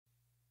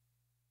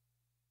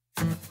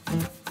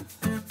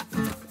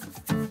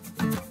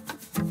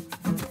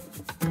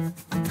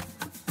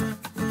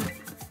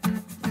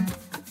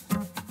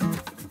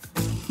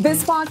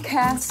This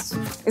podcast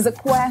is a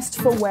quest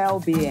for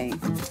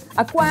well-being,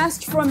 a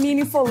quest for a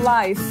meaningful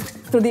life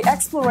through the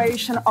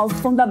exploration of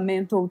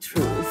fundamental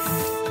truth.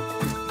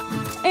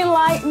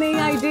 Enlightening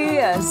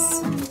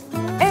ideas,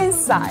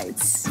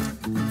 insights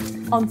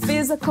on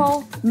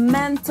physical,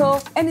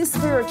 mental, and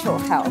spiritual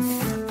health.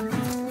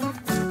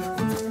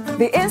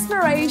 The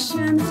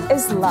inspiration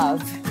is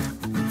love.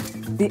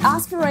 The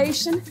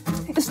aspiration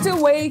is to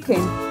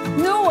awaken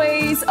new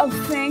ways of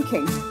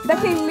thinking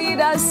that can lead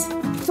us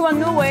to a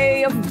new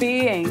way of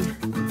being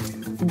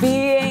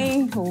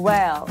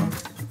well.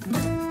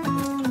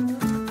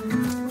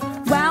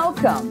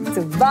 Welcome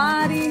to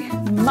Body,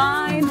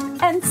 Mind,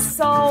 and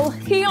Soul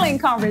Healing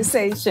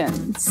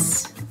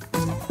Conversations.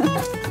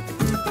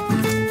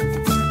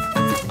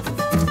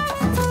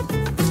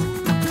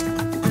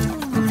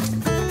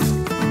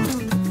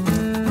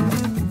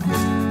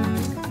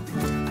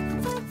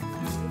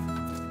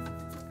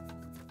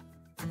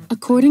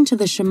 According to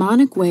the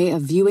shamanic way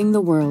of viewing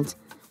the world,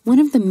 one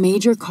of the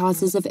major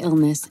causes of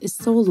illness is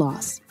soul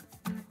loss.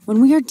 When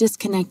we are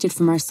disconnected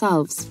from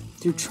ourselves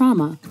through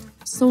trauma,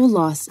 soul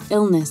loss,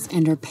 illness,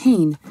 and or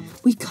pain,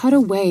 we cut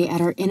away at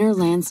our inner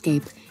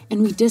landscape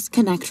and we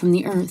disconnect from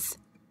the earth.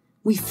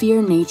 We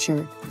fear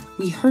nature,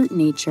 we hurt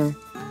nature,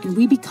 and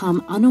we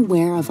become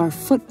unaware of our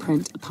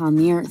footprint upon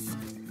the earth.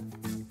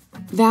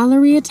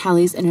 Valeria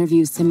Teles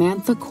interviews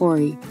Samantha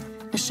Corrie,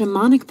 a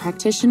shamanic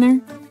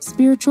practitioner,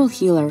 spiritual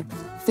healer,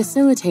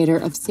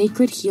 facilitator of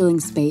sacred healing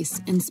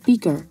space, and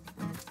speaker.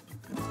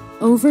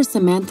 Over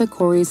Samantha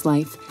Corrie's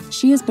life,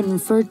 she has been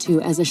referred to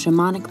as a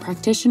shamanic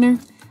practitioner,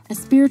 a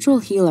spiritual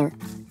healer,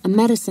 a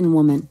medicine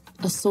woman,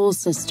 a soul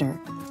sister,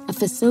 a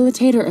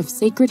facilitator of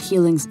sacred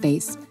healing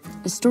space,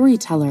 a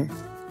storyteller,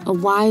 a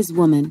wise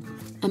woman,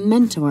 a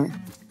mentor,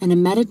 and a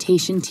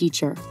meditation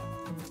teacher.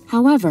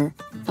 However,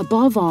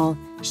 above all,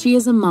 she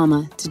is a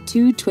mama to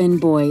 2 twin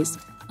boys,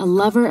 a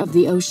lover of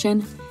the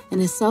ocean,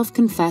 and a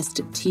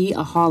self-confessed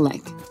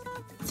tea-aholic.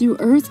 Through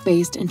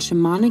earth-based and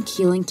shamanic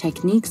healing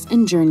techniques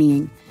and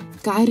journeying,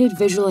 guided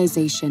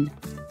visualization,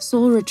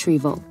 soul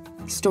retrieval,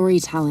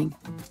 storytelling,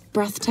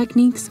 breath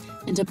techniques,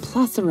 and a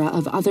plethora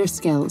of other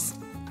skills,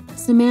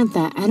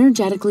 Samantha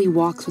energetically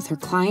walks with her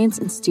clients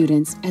and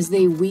students as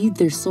they weed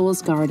their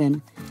soul's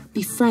garden,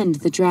 befriend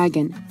the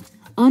dragon,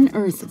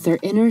 unearth their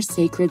inner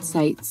sacred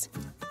sites,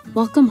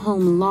 welcome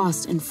home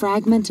lost and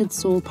fragmented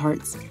soul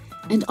parts,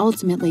 and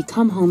ultimately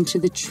come home to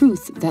the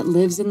truth that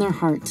lives in their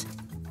heart.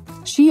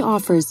 She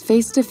offers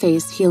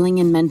face-to-face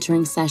healing and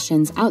mentoring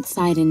sessions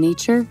outside in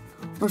nature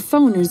or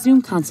phone or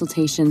Zoom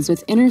consultations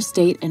with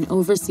interstate and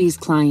overseas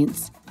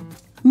clients.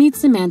 Meet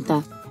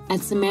Samantha at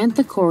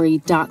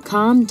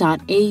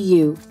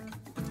samanthacorrie.com.au.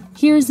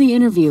 Here's the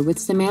interview with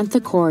Samantha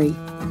Corrie.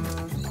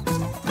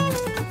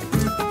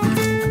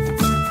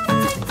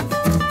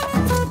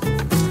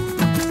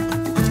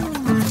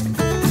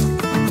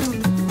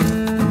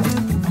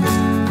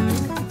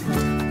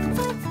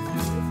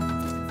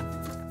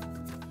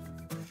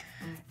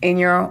 In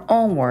your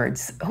own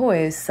words, who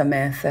is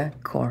Samantha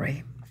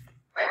Corrie?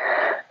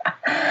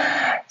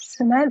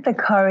 Samantha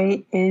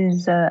Corrie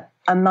is a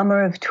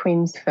mama of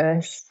twins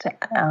first,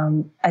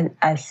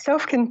 a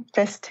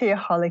self-confessed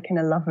tea-aholic and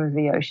a lover of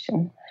the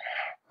ocean.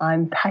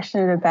 I'm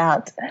passionate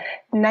about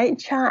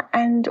nature,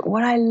 and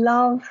what I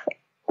love,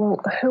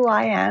 who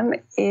I am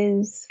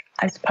is,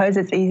 I suppose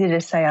it's easy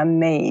to say I'm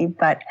me,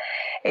 but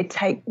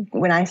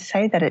when I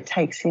say that, it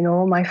takes in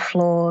all my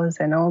flaws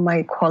and all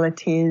my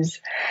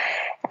qualities,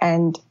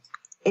 and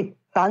it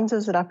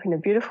bundles it up in a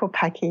beautiful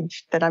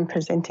package that I'm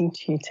presenting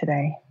to you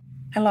today.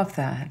 I love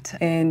that.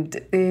 And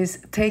is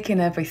taking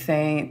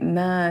everything,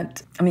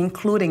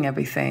 including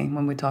everything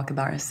when we talk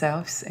about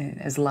ourselves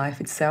as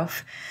life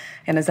itself.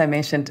 And as I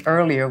mentioned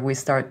earlier, we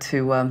start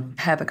to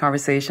have a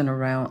conversation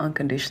around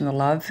unconditional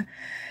love.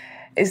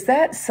 Is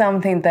that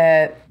something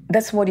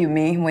that's what you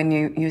mean when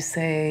you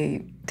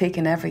say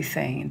taking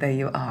everything that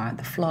you are,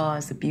 the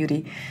flaws, the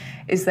beauty?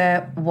 Is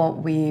that what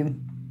we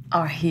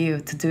are here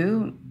to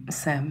do,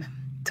 Sam,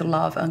 to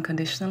love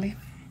unconditionally?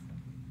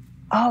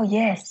 Oh,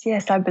 yes,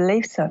 I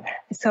believe so.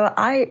 So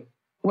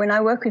when I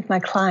work with my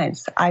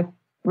clients, I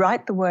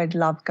write the word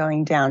love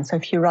going down. So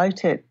if you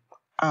wrote it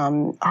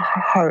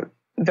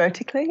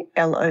vertically,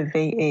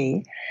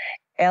 L-O-V-E,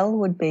 L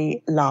would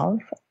be love,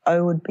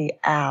 O would be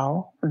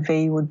ow,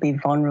 V would be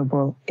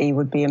vulnerable, E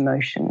would be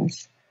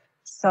emotions.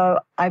 So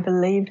I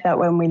believe that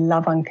when we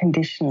love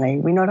unconditionally,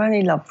 we not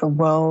only love the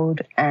world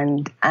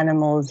and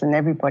animals and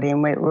everybody,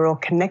 and we're all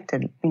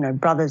connected,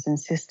 brothers and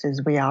sisters,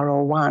 we are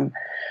all one.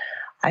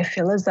 I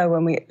feel as though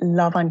when we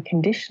love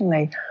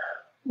unconditionally,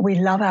 we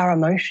love our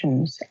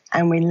emotions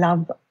and we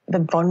love the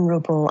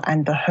vulnerable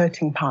and the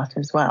hurting part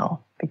as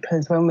well.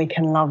 Because when we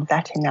can love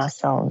that in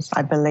ourselves,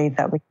 I believe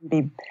that we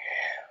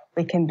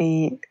can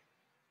be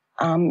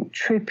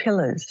true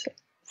pillars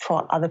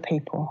for other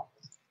people.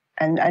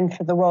 And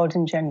for the world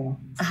in general.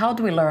 How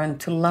do we learn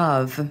to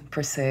love,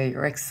 per se,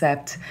 or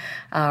accept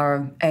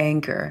our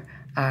anger,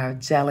 our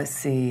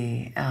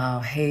jealousy,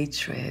 our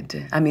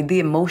hatred. I mean, the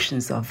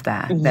emotions of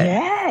that.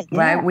 Yeah.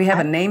 Right? We have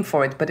a name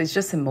for it, but it's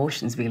just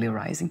emotions really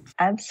rising.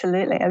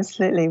 Absolutely,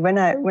 absolutely. When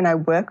I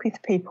work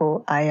with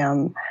people,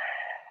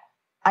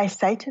 I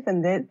say to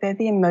them, they're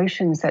the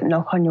emotions that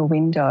knock on your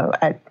window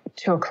at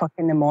 2 o'clock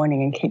in the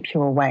morning and keep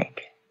you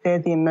awake. They're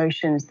the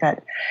emotions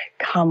that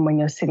come when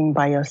you're sitting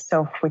by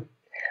yourself with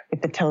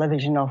the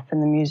television off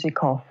and the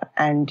music off,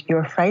 and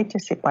you're afraid to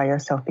sit by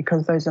yourself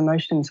because those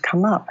emotions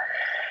come up.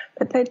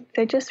 But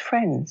they're just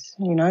friends,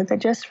 they're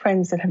just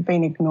friends that have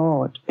been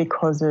ignored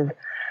because of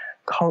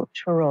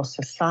culture or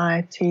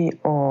society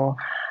or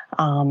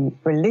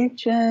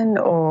religion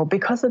or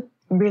because of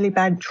really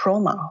bad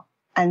trauma.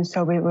 And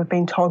so we've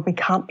been told we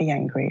can't be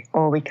angry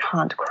or we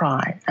can't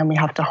cry and we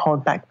have to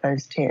hold back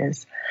those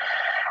tears.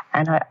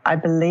 And I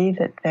believe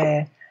that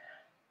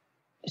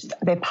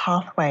they're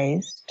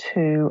pathways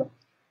to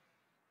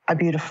a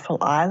beautiful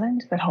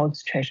island that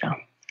holds treasure.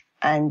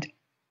 And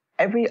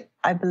I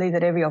believe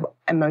that every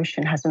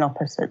emotion has an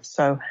opposite.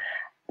 So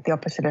the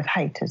opposite of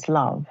hate is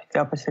love. The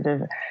opposite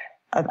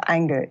of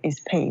anger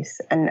is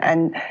peace.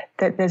 And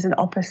that there's an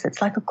opposite.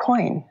 It's like a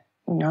coin,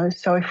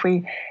 So if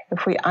we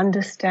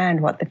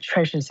understand what the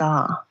treasures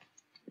are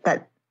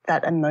that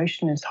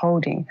emotion is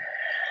holding,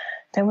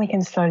 then we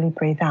can slowly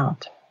breathe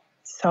out.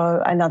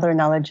 So another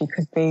analogy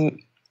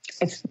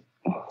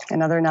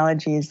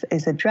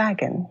is a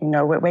dragon.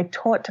 We're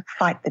taught to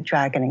fight the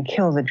dragon and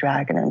kill the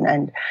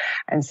dragon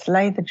and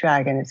slay the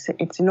dragon.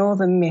 It's in all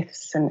the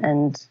myths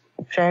and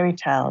fairy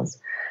tales.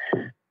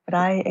 But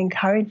I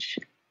encourage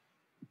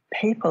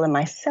people and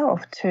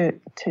myself to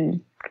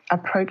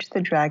approach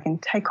the dragon,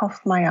 take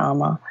off my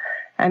armor,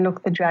 and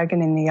look the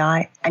dragon in the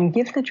eye and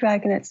give the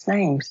dragon its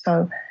name.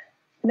 So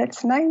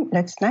let's name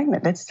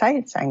it. Let's say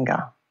it's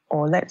anger,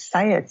 or let's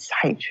say it's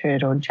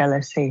hatred or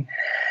jealousy.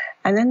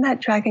 And then that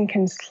dragon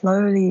can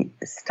slowly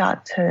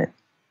start to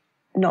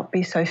not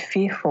be so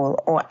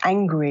fearful or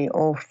angry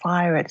or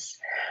fire its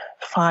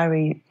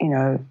fiery,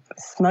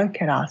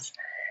 smoke at us.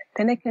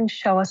 Then it can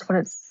show us what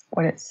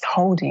it's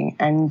holding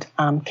and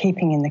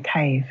keeping in the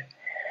cave.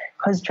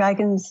 Because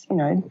dragons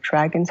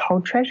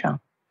hold treasure.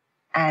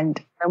 And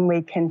when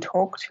we can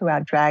talk to our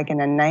dragon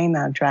and name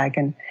our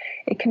dragon,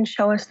 it can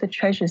show us the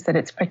treasures that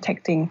it's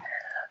protecting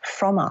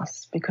from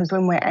us. Because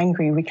when we're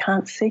angry, we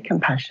can't see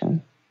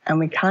compassion. And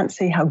we can't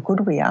see how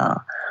good we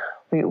are.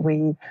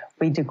 We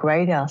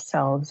degrade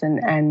ourselves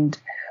and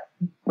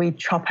we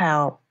chop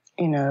our,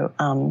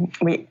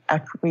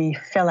 we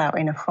fell our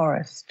inner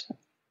forest.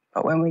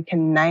 But when we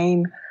can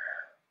name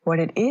what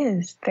it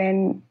is,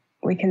 then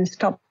we can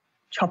stop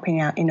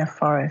chopping our inner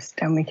forest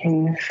and we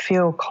can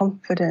feel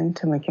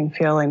confident and we can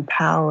feel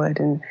empowered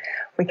and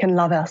we can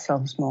love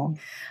ourselves more.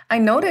 I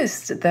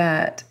noticed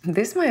that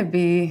this might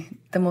be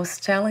the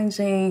most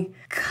challenging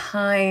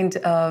kind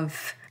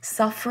of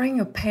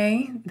suffering or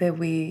pain that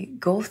we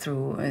go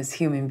through as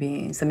human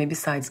beings. I mean,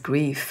 besides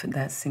grief,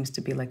 that seems to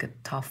be like a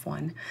tough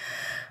one.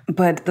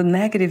 But the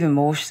negative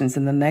emotions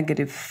and the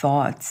negative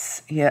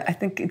thoughts, I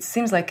think it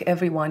seems like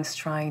everyone's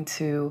trying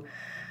to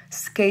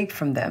escape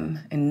from them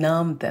and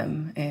numb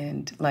them.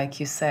 And like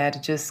you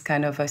said, just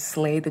kind of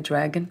slay the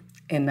dragon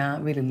and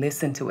not really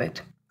listen to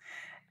it.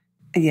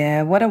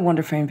 Yeah, what a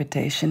wonderful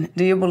invitation.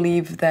 Do you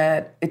believe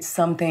that it's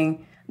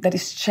something that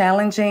is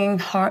challenging,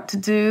 hard to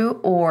do,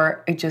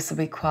 or it just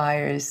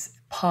requires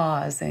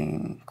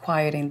pausing,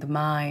 quieting the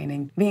mind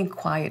and being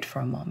quiet for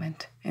a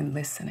moment and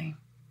listening?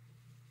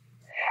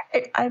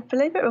 I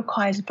believe it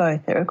requires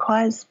both. It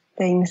requires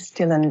being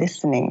still and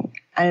listening,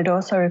 and it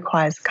also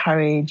requires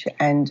courage,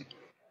 and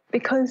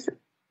because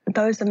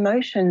those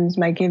emotions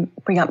may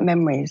bring up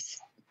memories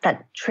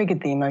that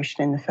triggered the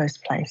emotion in the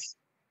first place.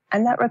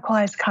 And that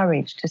requires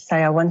courage to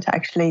say, I want to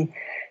actually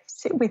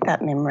sit with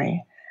that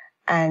memory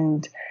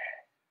and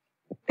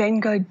then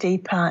go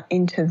deeper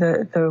into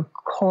the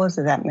cause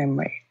of that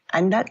memory.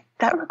 And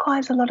that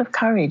requires a lot of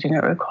courage, and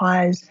it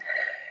requires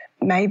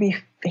maybe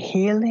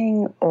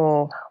healing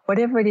or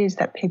whatever it is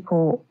that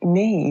people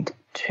need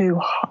to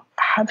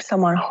have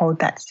someone hold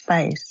that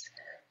space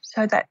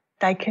so that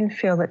they can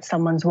feel that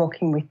someone's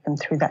walking with them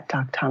through that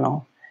dark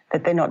tunnel,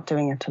 that they're not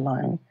doing it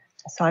alone.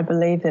 So I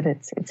believe that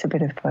it's a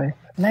bit of both.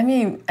 Let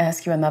me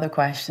ask you another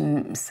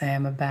question,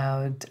 Sam,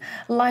 about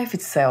life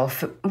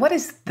itself. What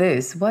is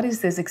this? What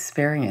is this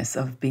experience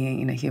of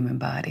being in a human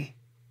body?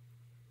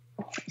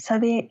 So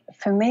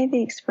for me,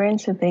 the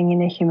experience of being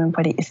in a human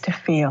body is to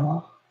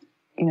feel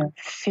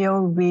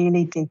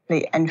really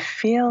deeply and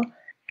feel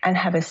and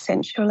have a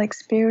sensual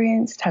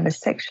experience, to have a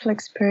sexual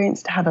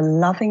experience, to have a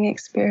loving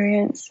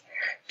experience,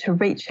 to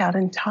reach out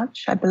and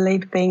touch. I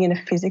believe being in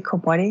a physical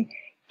body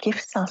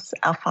gifts us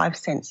our 5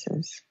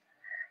 senses,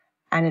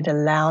 and it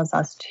allows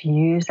us to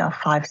use our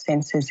 5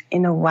 senses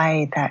in a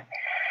way that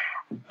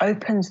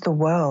opens the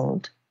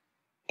world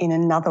in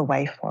another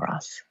way for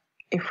us.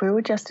 If we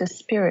were just a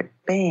spirit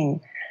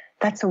being,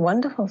 that's a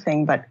wonderful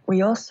thing, but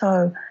we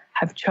also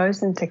have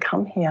chosen to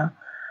come here.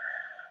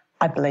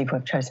 I believe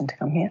we've chosen to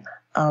come here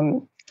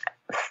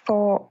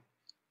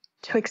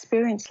to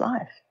experience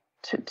life,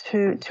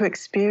 to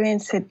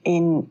experience it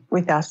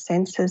with our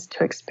senses,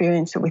 to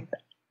experience it with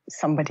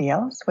somebody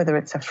else, whether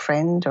it's a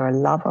friend or a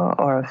lover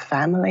or a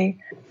family.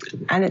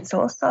 And it's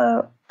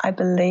also, I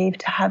believe,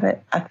 to have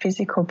a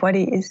physical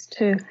body is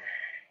to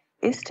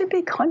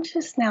be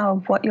conscious now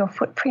of what your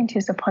footprint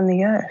is upon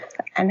the earth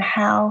and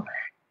how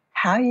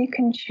you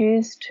can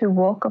choose to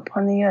walk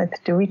upon the earth.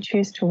 Do we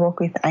choose to walk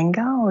with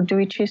anger or do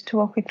we choose to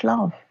walk with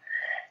love?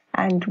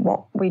 And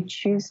what we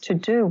choose to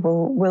do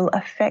will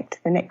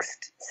affect the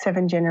next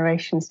 7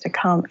 generations to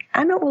come,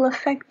 and it will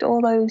affect all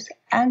those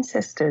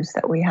ancestors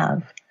that we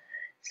have.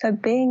 So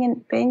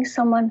being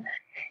someone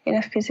in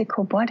a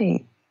physical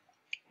body,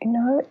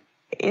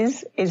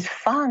 is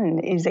fun,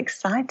 is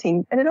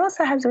exciting, but it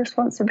also has a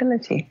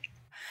responsibility.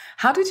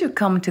 How did you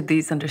come to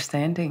these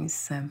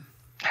understandings?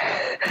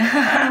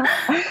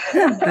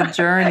 The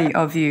journey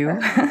of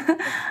you.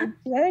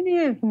 The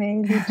journey of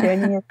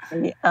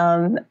me.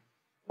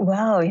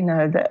 Well,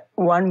 the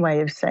one way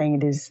of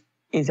saying it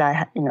is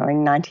I, in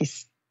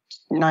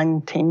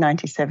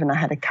 1997, I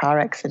had a car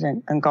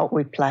accident and got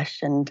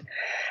whiplash, and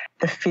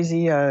the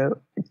physio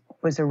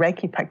was a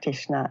Reiki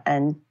practitioner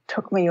and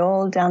took me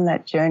all down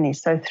that journey.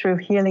 So through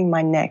healing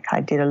my neck, I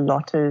did a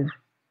lot of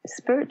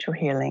spiritual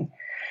healing.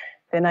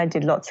 Then I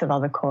did lots of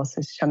other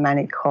courses,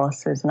 shamanic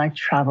courses, and I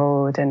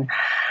traveled, and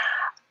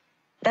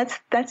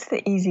that's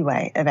the easy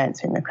way of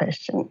answering the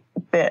question.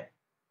 But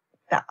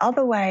the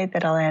other way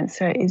that I'll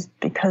answer is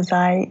because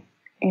I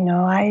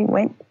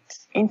went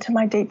into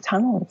my deep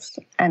tunnels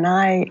and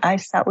I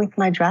sat with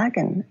my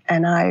dragon,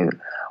 and I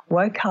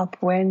woke up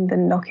when the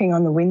knocking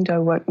on the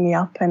window woke me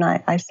up, and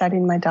I sat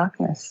in my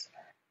darkness.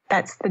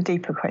 That's the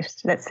deeper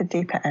question. That's the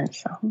deeper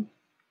answer.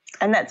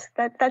 And that's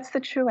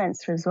the true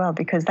answer as well,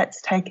 because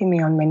that's taken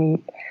me on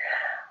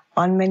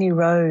many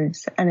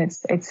roads, and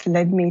it's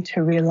led me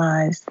to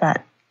realize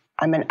that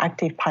I'm an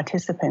active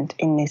participant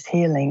in this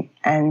healing,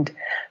 and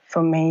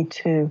for me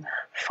to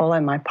follow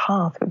my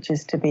path, which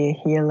is to be a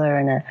healer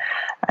and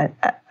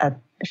a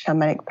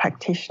shamanic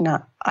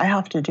practitioner, I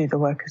have to do the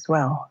work as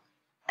well.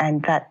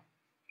 And that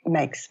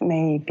makes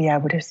me be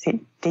able to sit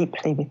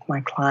deeply with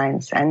my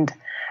clients and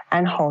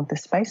hold the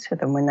space for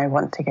them when they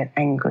want to get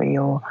angry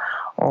or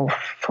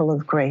full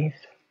of grief.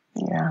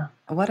 Yeah.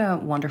 What a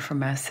wonderful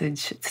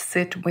message.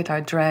 Sit with our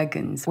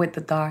dragons, with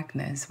the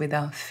darkness,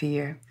 without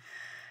fear,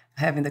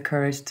 having the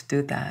courage to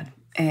do that.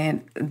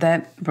 And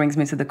that brings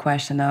me to the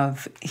question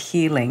of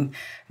healing.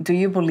 Do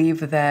you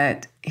believe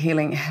that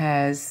healing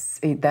has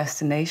a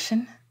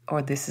destination,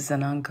 or this is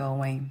an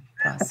ongoing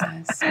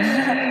process?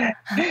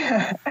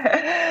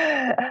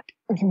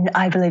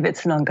 I believe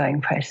it's an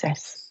ongoing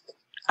process.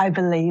 I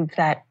believe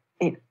that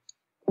it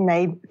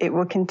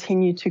will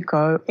continue to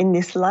go in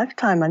this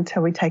lifetime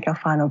until we take our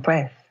final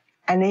breath.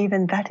 And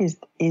even that is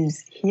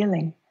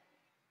healing,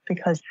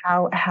 because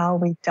how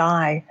we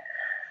die,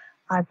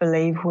 I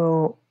believe,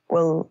 will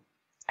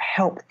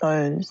help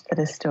those that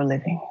are still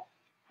living.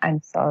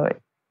 And so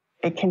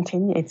it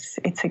continues.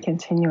 It's a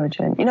continual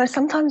journey.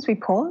 Sometimes we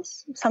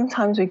pause.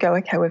 Sometimes we go,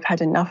 okay, we've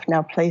had enough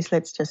now. Please,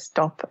 let's just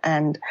stop.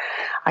 And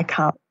I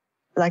can't,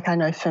 like I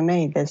know for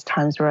me, there's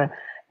times where,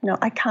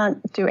 I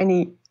can't do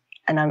any,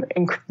 and I'm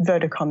in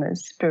inverted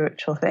commas,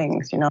 spiritual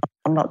things.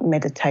 I'm not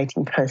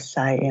meditating per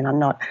se, and I'm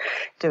not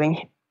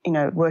doing,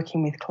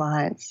 working with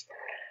clients.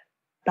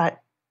 But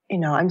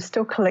I'm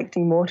still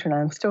collecting water, and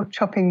I'm still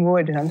chopping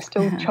wood, and I'm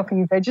still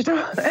chopping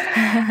vegetables.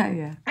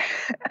 Yeah.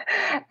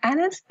 And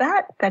it's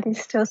that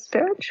is still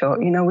spiritual.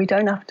 We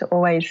don't have to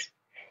always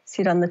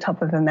sit on the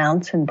top of a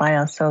mountain by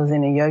ourselves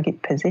in a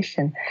yogic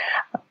position.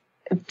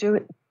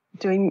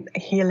 Doing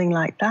healing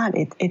like that,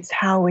 it's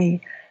how we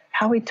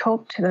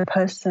talk to the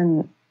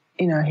person,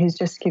 who's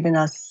just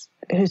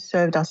who's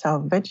served us our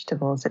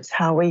vegetables. It's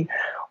how we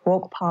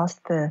walk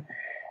past the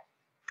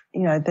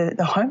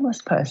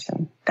homeless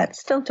person that's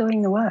still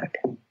doing the work,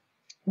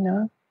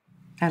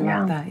 I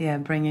love that. Yeah,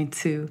 bringing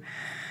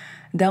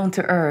down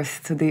to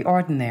earth, to the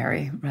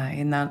ordinary, right?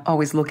 And not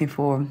always looking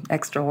for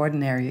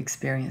extraordinary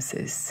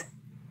experiences.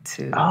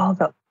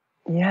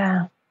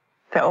 The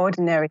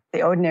ordinary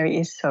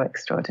is so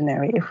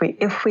extraordinary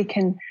if we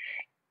can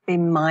be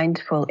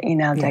mindful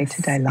in our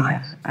day-to-day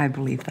life. Yeah, I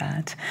believe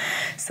that.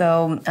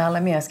 So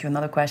let me ask you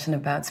another question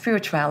about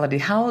spirituality.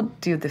 How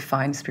do you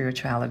define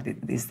spirituality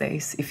these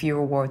days? If you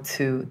were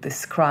to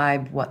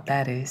describe what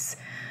that is,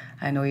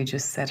 I know you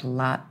just said a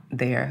lot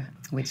there,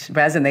 which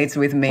resonates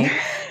with me.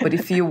 But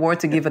if you were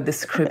to give a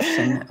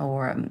description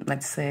or,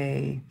 let's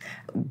say,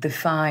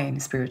 define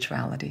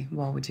spirituality,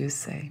 what would you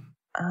say?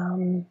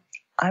 I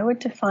would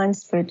define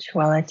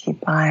spirituality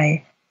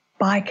by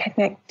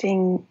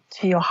connecting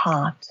to your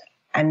heart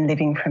and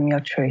living from your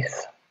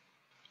truth.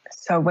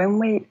 So when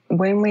we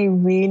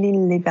really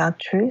live our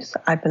truth,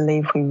 I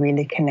believe we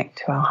really connect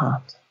to our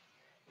heart,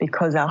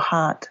 because our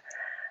heart,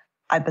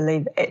 I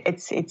believe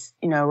it's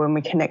when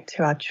we connect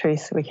to our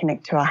truth, we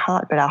connect to our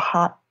heart, but our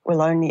heart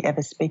will only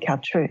ever speak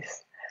our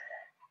truth.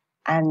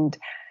 And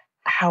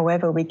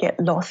however, we get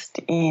lost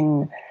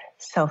in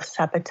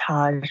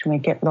self-sabotage, and we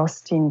get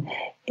lost in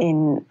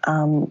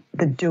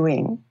the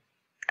doing,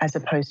 as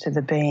opposed to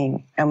the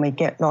being. And we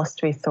get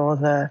lost with all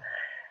the,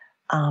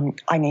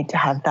 I need to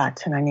have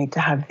that and I need to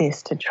have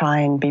this to try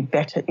and be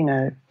better. You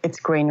know, it's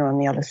greener on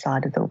the other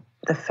side of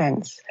the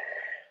fence.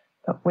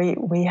 But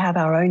we have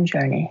our own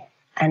journey,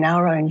 and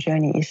our own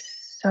journey is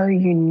so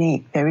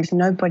unique. There is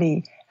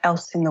nobody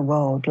else in the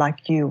world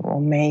like you or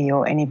me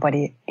or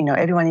anybody. You know,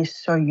 everyone is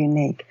so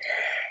unique.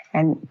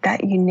 And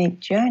that unique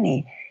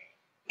journey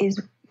is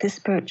the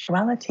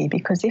spirituality,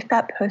 because if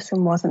that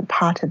person wasn't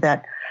part of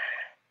that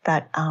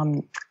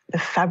the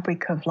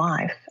fabric of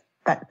life,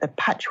 that the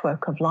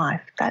patchwork of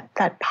life,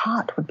 that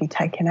part would be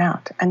taken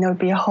out and there would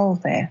be a hole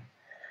there.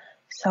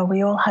 So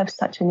we all have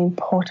such an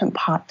important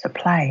part to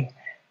play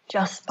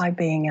just by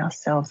being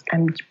ourselves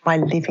and by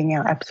living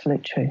our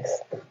absolute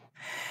truth.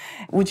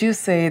 Would you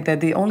say that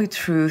the only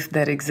truth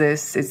that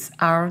exists is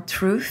our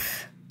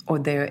truth, or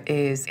there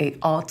is an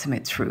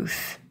ultimate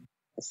truth?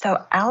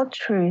 So our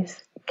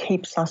truth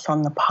keeps us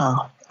on the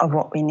path of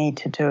what we need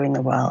to do in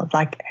the world.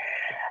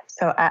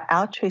 So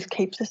our truth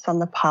keeps us on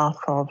the path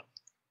of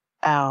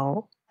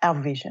our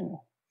vision,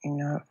 you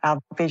know,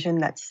 our vision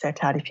that's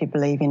set out, if you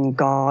believe in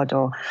God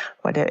or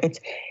whatever.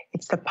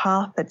 It's the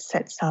path that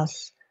sets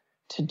us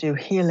to do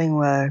healing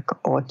work,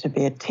 or to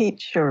be a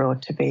teacher, or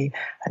to be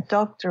a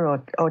doctor,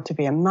 or to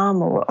be a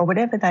mum, or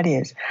whatever that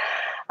is.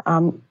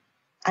 And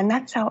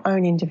that's our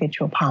own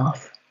individual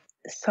path.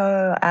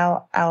 So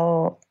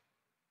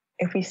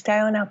if we stay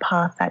on our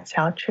path, that's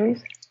our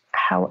truth.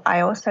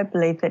 I also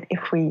believe that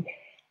if we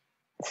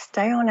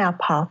stay on our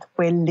path,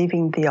 we're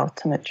living the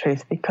ultimate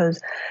truth, because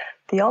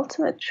the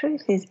ultimate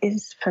truth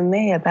is for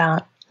me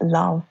about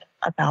love,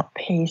 about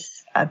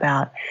peace,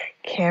 about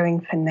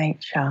caring for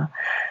nature,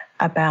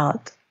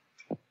 about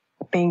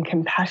being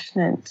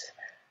compassionate,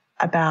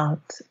 about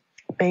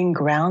being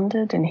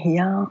grounded and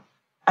here,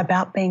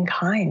 about being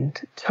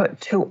kind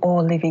to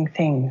all living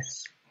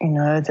things, you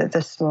know,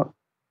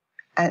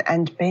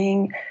 and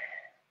being,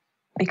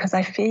 because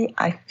I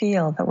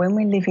feel that when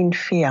we live in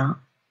fear,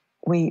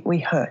 we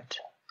hurt.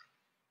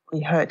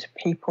 We hurt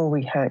people,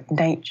 we hurt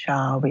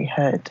nature, we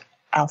hurt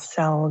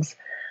ourselves.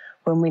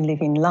 When we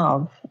live in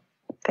love,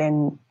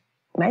 then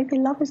maybe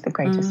love is the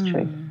greatest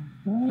truth.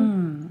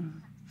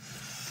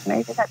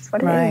 Maybe that's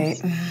what it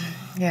is. Right.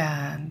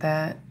 Yeah,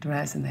 that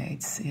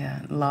resonates.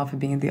 Yeah, love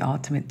being the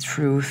ultimate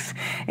truth.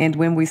 And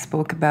when we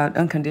spoke about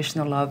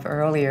unconditional love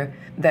earlier,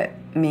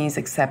 that means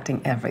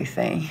accepting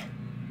everything,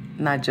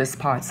 not just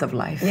parts of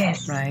life.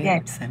 Yes, right?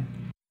 Yes.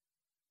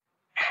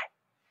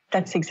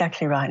 That's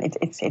exactly right.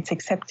 It's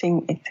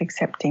accepting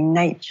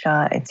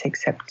nature. It's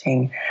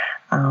accepting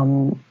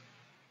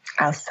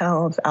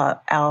ourselves,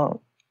 our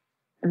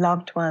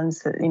loved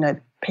ones. You know,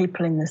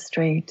 people in the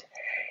street.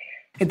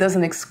 It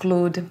doesn't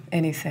exclude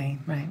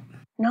anything, right?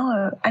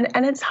 No,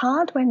 and it's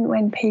hard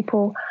when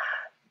people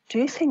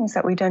do things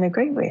that we don't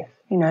agree with.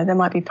 You know, there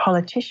might be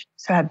politicians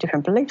who have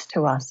different beliefs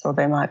to us, or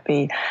there might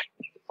be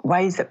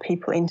ways that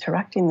people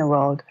interact in the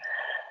world.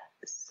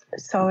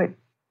 So,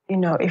 you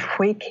know, if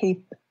we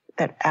keep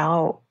that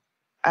our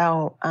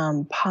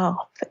path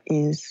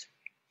is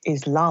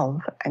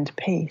love and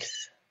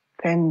peace,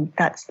 then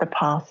that's the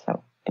path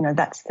that, you know,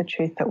 that's the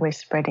truth that we're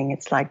spreading.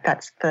 It's like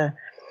that's the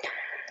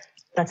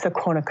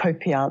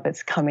cornucopia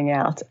that's coming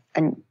out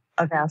and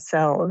of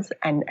ourselves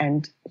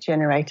and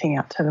generating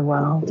out to the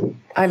world.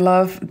 I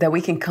love that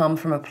we can come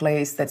from a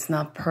place that's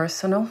not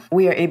personal.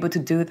 We are able to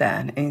do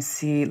that and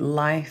see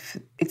life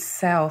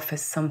itself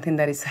as something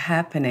that is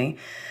happening,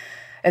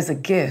 as a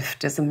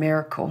gift, as a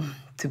miracle.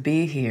 To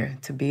be here,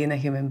 to be in a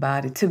human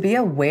body, to be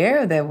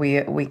aware that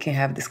we can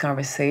have this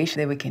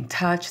conversation, that we can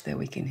touch, that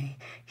we can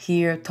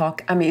hear,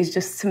 talk. I mean, it's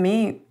just, to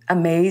me,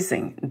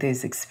 amazing,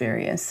 this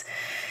experience.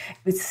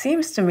 It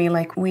seems to me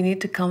like we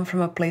need to come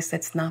from a place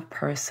that's not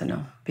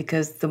personal,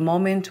 because the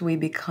moment we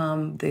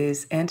become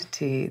this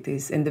entity,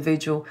 this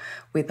individual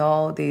with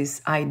all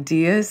these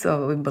ideas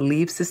or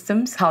belief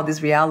systems, how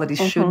this reality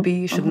should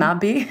be, should not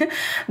be,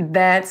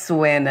 that's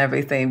when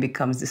everything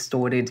becomes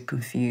distorted,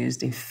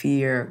 confused, in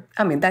fear.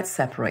 I mean, that's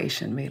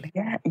separation, really.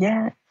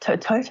 Yeah,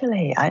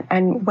 totally.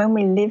 And when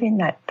we live in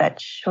that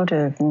should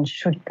have and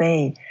should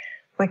be,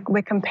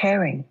 we're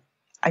comparing.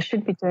 I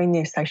should be doing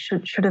this. I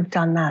should have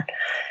done that.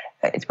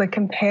 We're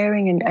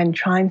comparing and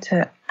trying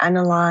to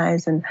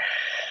analyze.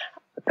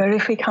 But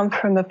if we come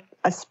from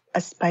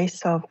a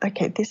space of,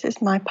 okay, this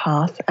is my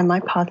path and my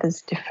path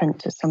is different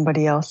to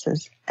somebody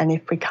else's. And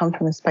if we come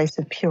from a space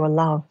of pure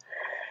love,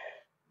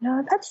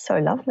 no, that's so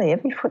lovely.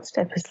 Every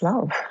footstep is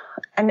love.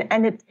 And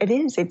it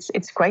is.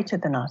 It's greater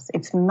than us.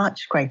 It's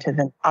much greater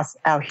than us,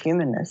 our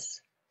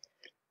humanness.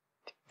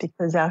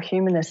 Because our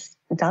humanness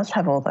does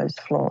have all those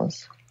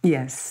flaws.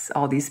 Yes,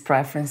 all these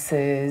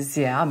preferences.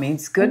 Yeah, I mean,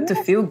 it's good to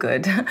feel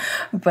good,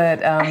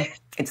 but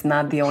it's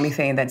not the only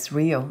thing that's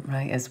real,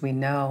 right? As we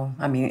know.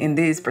 I mean, in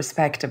this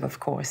perspective, of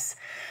course.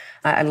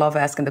 I love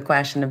asking the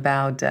question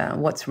about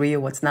what's real,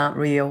 what's not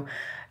real.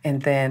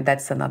 And then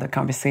that's another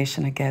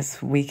conversation, I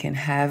guess, we can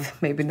have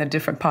maybe in a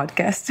different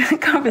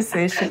podcast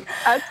conversation.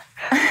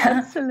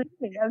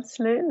 Absolutely.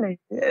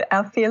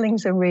 Our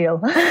feelings are real.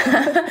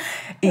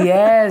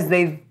 Yes,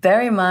 they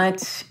very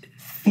much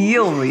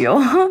feel real.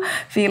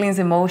 Feelings,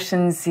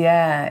 emotions,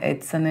 yeah,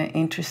 it's an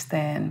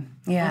interesting,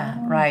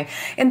 right.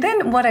 And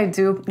then what I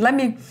do,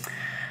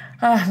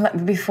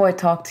 before I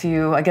talk to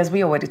you, I guess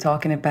we're already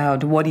talking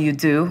about what do you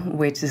do,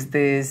 which is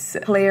this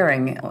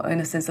clearing, in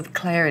a sense of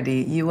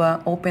clarity. You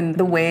open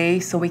the way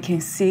so we can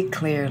see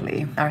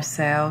clearly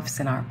ourselves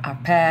and our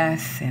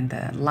path and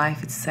the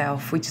life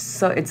itself, which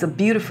is it's a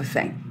beautiful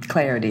thing,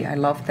 clarity. I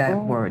love that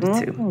word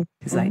too,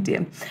 this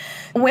idea.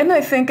 When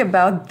I think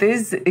about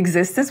this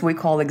existence, we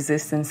call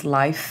existence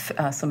life,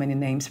 so many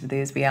names for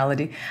this,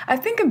 reality, I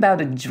think about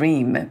a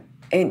dream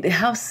and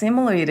how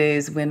similar it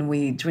is when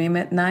we dream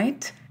at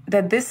night.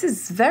 That this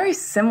is very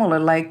similar.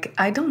 Like,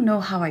 I don't know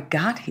how I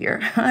got here.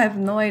 I have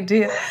no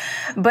idea.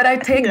 But I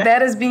take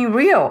that as being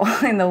real,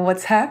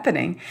 what's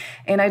happening.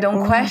 And I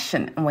don't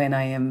question when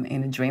I am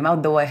in a dream,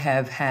 although I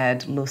have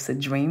had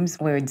lucid dreams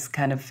where it's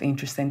kind of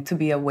interesting to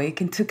be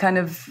awake and to kind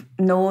of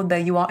know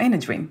that you are in a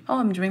dream. Oh,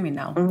 I'm dreaming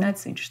now.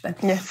 That's interesting.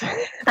 Yes.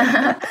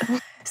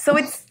 So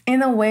it's,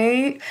 in a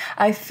way,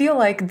 I feel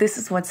like this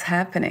is what's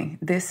happening.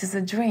 This is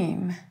a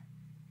dream.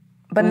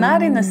 But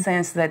not in the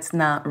sense that's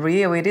not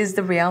real. It is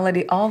the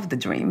reality of the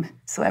dream.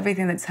 So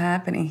everything that's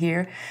happening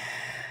here,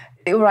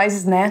 it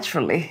arises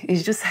naturally.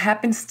 It just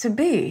happens to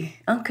be,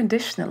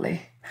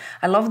 unconditionally.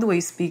 I love the way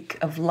you speak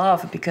of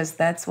love because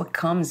that's what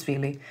comes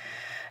really.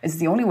 It's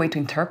the only way to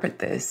interpret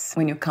this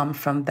when you come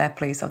from that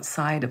place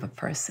outside of a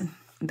person.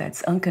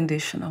 That's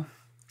unconditional.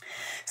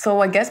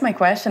 So I guess my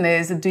question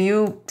is, do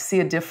you see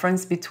a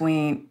difference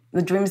between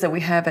the dreams that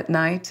we have at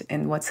night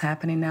and what's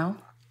happening now?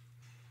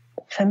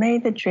 For me,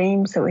 the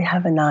dreams that we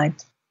have at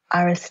night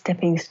are a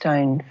stepping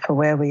stone for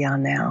where we are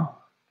now.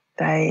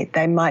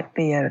 They might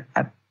be a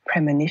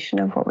premonition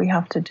of what we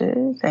have to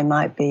do. They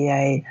might be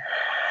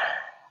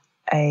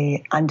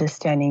a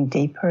understanding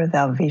deeper of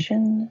our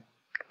vision.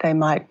 They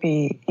might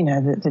be,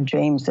 the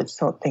dreams that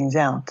sort things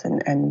out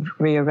and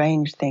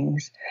rearrange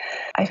things.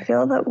 I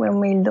feel that when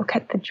we look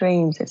at the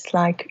dreams, it's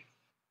like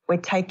we're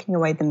taking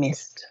away the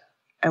mist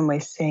and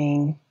we're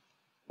seeing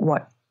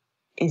what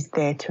is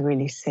there to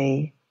really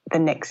see the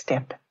next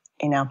step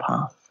in our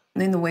path.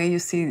 In the way you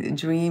see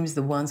dreams,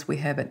 the ones we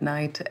have at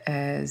night,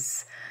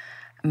 as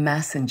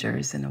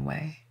messengers in a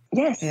way.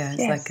 Yes. Yeah,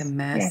 it's like a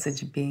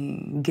message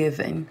being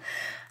given.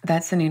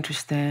 That's an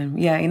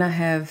interesting, and I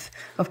have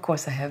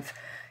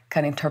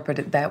kind of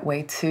interpreted that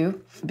way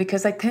too,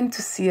 because I tend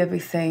to see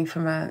everything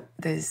from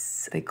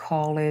this, they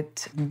call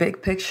it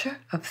big picture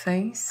of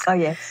things. Oh,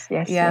 yes.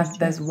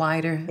 That's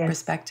wider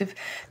perspective.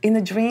 In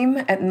the dream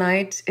at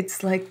night,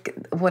 it's like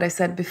what I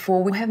said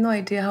before, we have no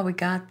idea how we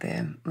got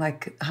there,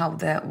 like how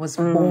that was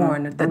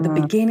born, the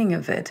beginning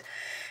of it.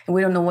 And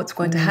we don't know what's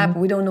going to happen.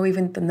 We don't know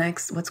even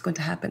what's going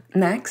to happen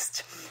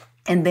next.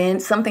 And then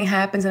something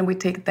happens and we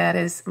take that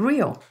as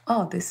real.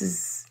 Oh, this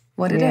is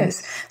what it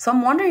is. So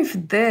I'm wondering if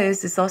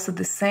this is also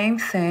the same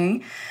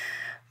thing,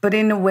 but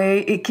in a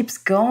way it keeps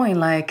going,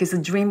 like it's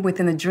a dream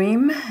within a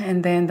dream,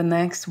 and then the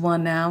next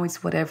one now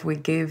is whatever we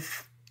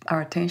give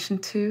our attention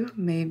to,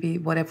 maybe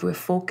whatever we're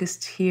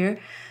focused here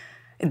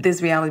in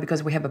this reality,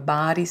 because we have a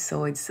body,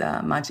 so it's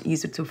much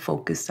easier to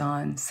focus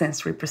on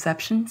sensory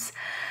perceptions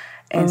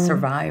and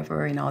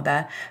survivor and all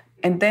that.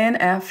 And then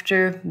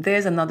after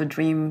there's another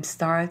dream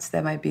starts,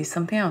 there might be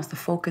something else. The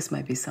focus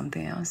might be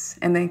something else.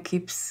 And then it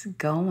keeps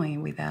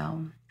going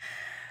without...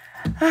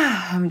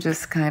 I'm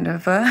just kind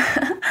of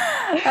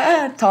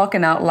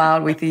talking out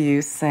loud with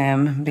you,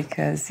 Sam,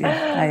 because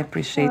I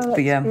appreciate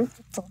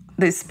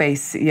the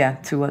space,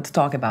 to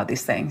talk about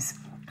these things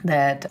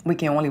that we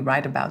can only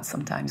write about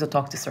sometimes or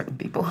talk to certain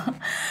people.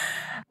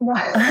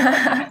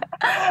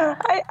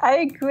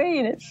 I agree,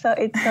 and it's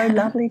so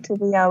lovely to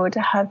be able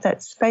to have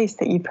that space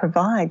that you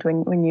provide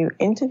when you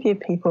interview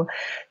people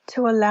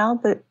to allow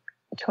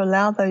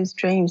those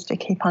dreams to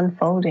keep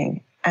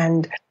unfolding.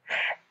 And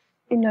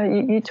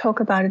you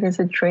talk about it as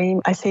a dream.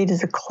 I see it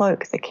as a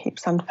cloak that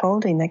keeps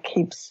unfolding, that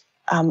keeps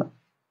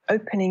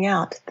opening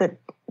out, that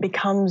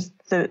becomes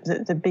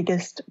the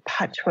biggest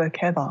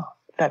patchwork ever.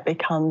 That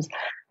becomes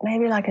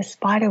maybe like a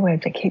spider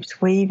web that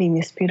keeps weaving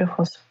this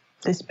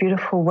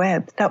beautiful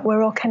web that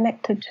we're all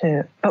connected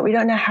to, but we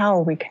don't know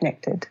how we're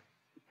connected.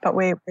 But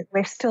we're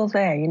still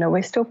there,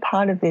 we're still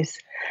part of this.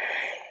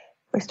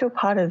 We're still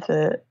part of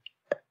the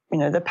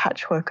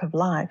patchwork of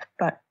life.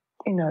 But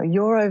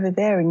you're over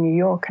there in New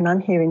York and I'm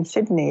here in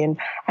Sydney,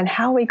 and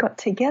how we got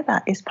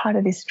together is part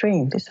of this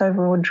dream, this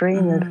overall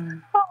dream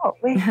of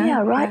we're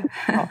here right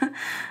now,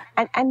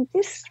 and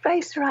this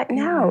space right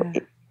now,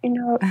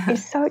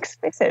 is so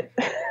exquisite.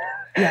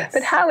 Yes.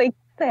 But how we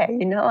there,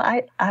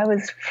 I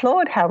was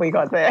floored how we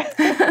got there.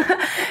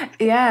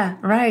 Yeah,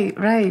 right.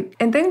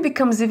 And then it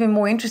becomes even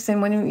more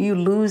interesting when you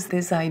lose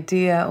this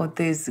idea or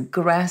this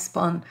grasp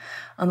on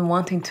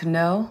wanting to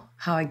know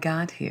how I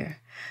got here.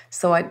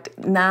 So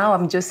now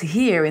I'm just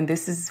here, and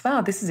this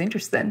is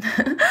interesting,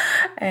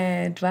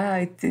 and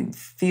it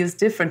feels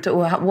different.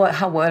 Or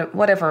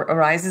whatever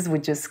arises, we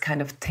just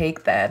kind of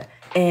take that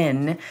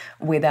in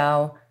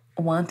without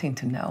wanting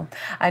to know.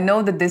 I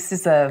know that this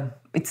is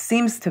it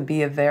seems to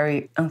be a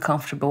very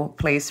uncomfortable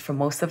place for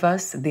most of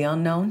us, the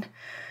unknown,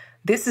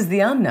 this is the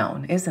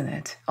unknown, isn't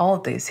it? All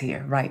of this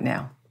here right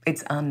now,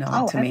 it's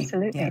unknown to me.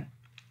 Absolutely. Yeah.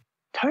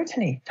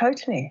 Totally.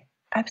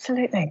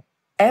 Absolutely.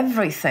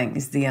 Everything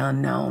is the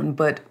unknown,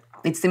 but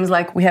it seems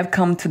like we have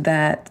come to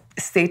that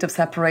state of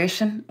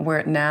separation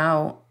where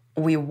now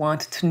we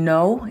want to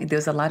know.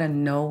 There's a lot of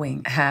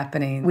knowing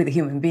happening with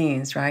human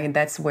beings, right? And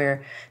that's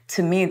where,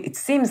 to me, it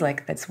seems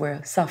like that's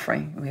where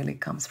suffering really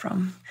comes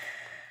from.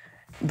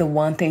 The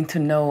wanting to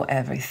know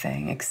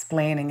everything,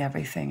 explaining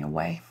everything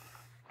away.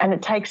 And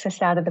it takes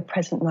us out of the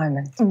present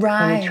moment.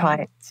 Right. When we try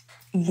it.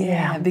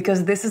 Yeah,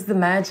 because this is the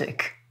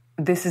magic.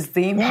 This is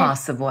the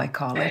impossible, I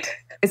call it.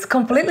 It's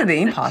completely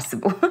the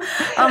impossible.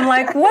 I'm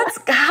like,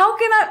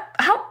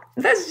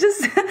 that's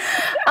just,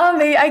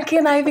 I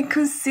cannot even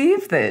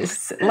conceive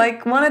this.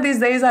 Like one of these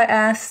days I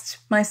asked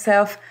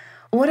myself,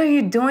 what are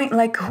you doing?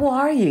 Like, who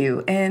are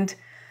you? And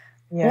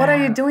what are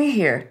you doing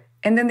here?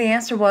 And then the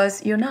answer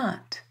was, you're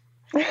not.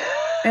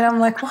 And I'm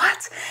like,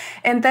 what?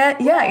 And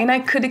that, and I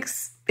could,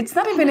 it's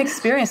not even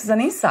experience, it's an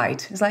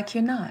insight. It's like,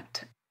 you're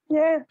not.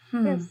 Yeah,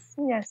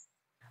 yes.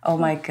 Oh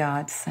my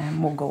God,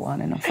 Sam, we'll go on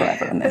and on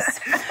forever on this.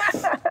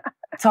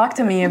 Talk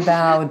to me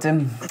about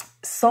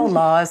soul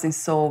loss and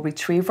soul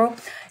retrieval.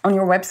 On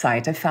your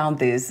website, I found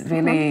this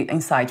really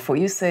insightful.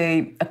 You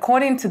say,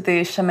 according to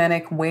the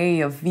shamanic way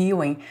of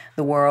viewing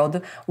the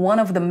world, one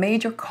of the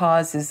major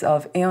causes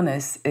of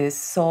illness is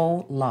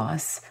soul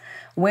loss.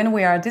 When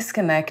we are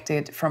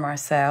disconnected from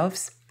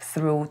ourselves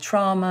through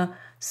trauma,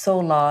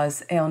 soul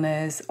loss,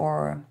 illness,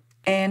 or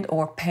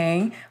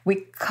pain, we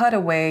cut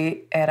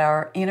away at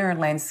our inner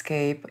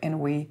landscape and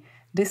we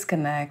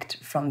disconnect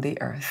from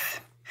the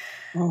earth.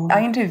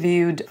 I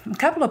interviewed a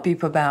couple of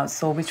people about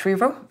soul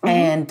retrieval,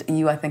 and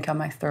you, I think, are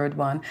my third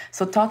one.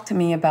 So talk to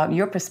me about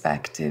your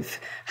perspective.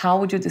 How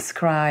would you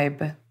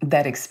describe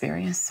that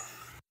experience?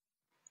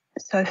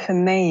 So for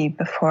me,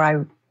 before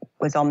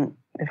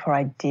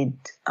I did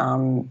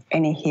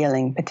any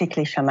healing,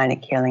 particularly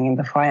shamanic healing, and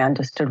before I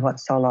understood what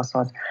soul loss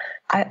was,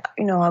 I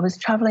was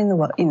traveling the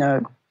world,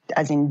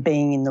 as in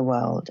being in the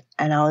world,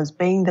 and I was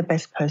being the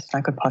best person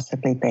I could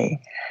possibly be.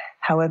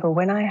 However,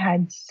 when I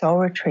had soul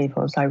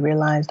retrievals, I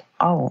realized,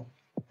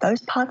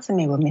 those parts of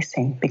me were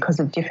missing because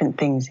of different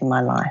things in my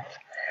life.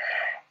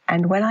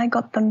 And when I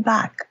got them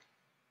back,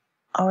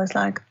 I was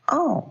like,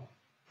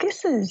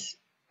 this is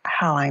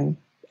how I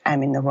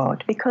am in the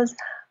world, because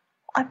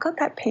I've got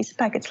that piece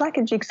back. It's like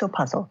a jigsaw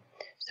puzzle.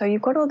 So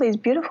you've got all these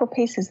beautiful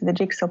pieces of the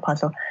jigsaw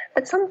puzzle,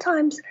 but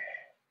sometimes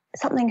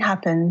something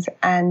happens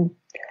and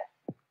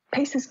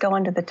pieces go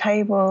under the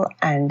table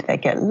and they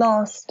get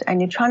lost,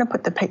 and you're trying to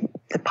put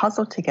the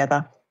puzzle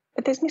together,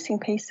 but there's missing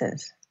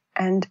pieces.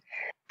 And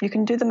you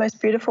can do the most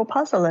beautiful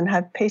puzzle and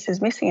have pieces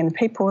missing, and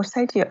people will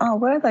say to you,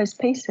 where are those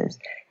pieces?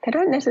 They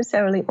don't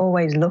necessarily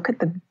always look at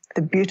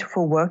the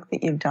beautiful work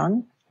that you've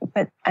done,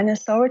 and a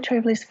soul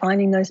retrieval is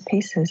finding those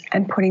pieces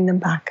and putting them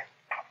back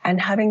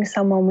and having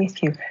someone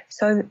with you.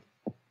 So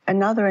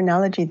another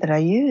analogy that I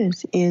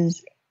use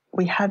is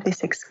we have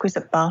this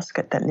exquisite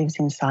basket that lives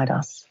inside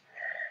us.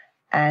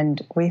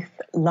 And with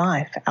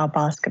life, our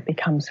basket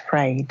becomes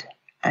frayed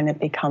and it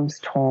becomes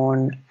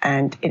torn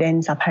and it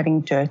ends up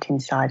having dirt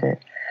inside it.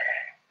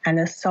 And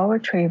a soul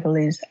retrieval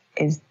is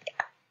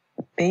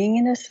being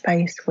in a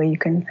space where you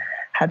can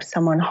have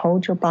someone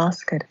hold your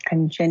basket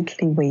and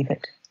gently weave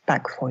it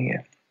back for you.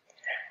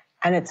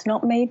 And it's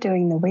not me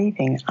doing the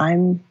weaving.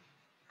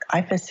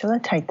 I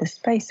facilitate the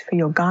space for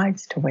your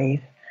guides to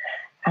weave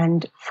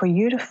and for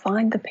you to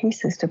find the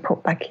pieces to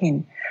put back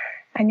in.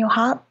 And your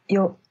heart,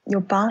 your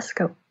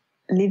basket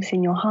lives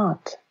in your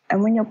heart.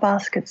 And when your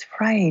basket's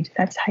frayed,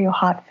 that's how your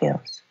heart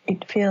feels.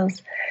 It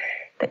feels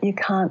that you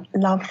can't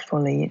love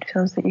fully. It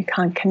feels that you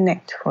can't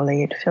connect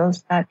fully. It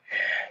feels that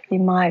you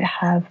might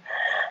have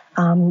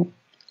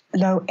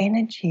low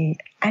energy.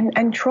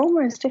 And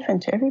trauma is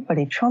different to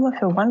everybody. Trauma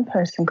for one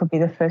person could be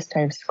the first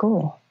day of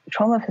school.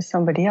 Trauma for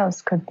somebody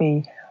else could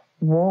be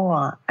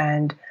war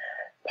and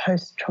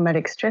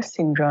post-traumatic stress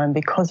syndrome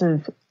because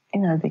of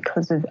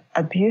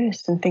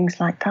abuse and things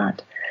like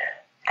that.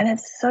 And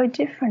it's so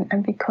different.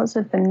 And because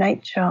of the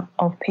nature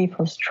of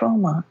people's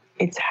trauma,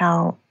 it's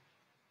how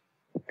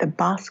the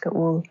basket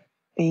will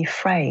be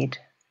frayed.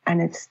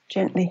 And it's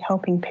gently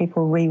helping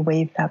people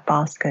reweave that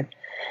basket.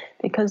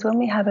 Because when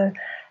we have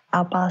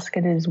our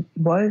basket is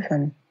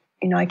woven,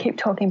 I keep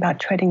talking about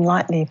treading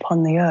lightly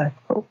upon the earth.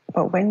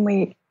 But when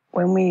we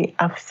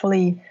are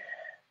fully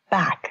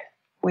back,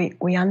 we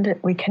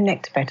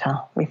connect better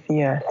with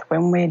the earth.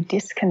 When we're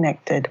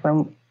disconnected,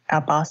 when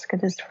our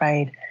basket is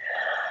frayed,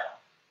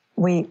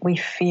 we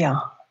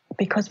fear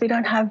because we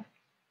don't have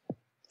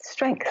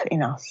strength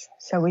in us,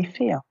 so we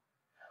fear.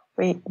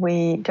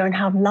 We don't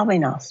have love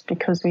in us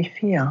because we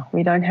fear.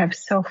 We don't have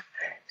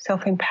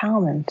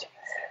self-empowerment.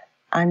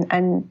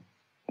 And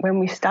when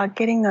we start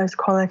getting those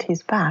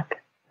qualities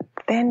back,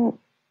 then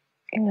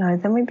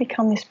we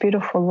become this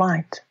beautiful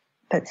light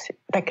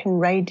that can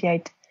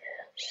radiate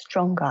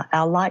stronger.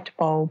 Our light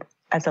bulb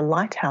as a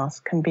lighthouse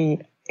can be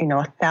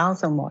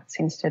 1,000 watts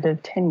instead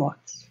of 10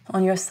 watts.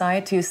 On your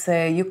site,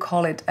 you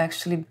call it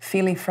actually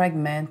feeling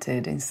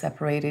fragmented and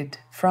separated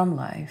from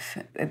life.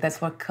 That's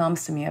what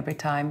comes to me every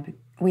time.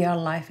 We are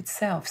life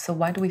itself, so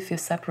why do we feel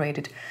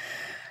separated?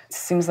 It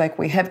seems like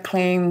we have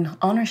claimed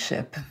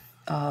ownership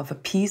of a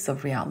piece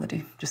of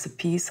reality, just a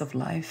piece of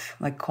life,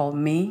 like called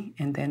me,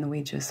 and then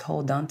we just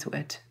hold on to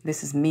it.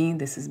 This is me,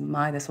 this is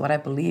mine, that's what I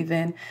believe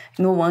in.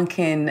 No one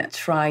can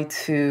try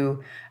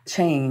to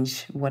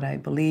change what I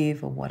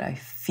believe or what I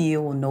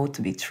feel or know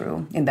to be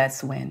true. And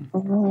that's when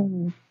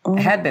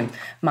it had been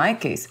my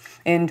case.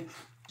 And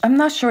I'm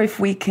not sure if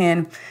we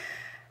can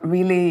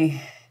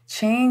really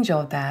change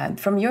all that.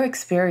 From your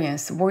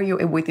experience, were you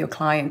with your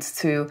clients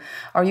too,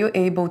 are you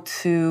able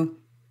to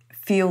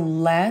feel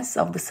less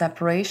of the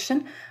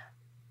separation,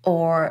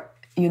 or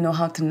you know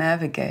how to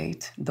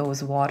navigate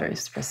those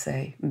waters, per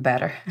se,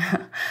 better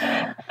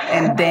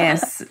and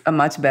dance a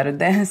much better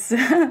dance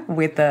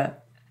with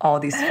all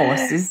these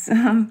forces?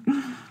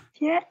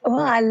 Yeah, well,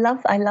 I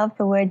love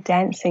the word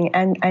dancing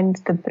and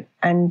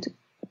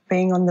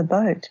being on the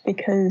boat,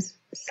 because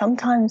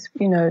sometimes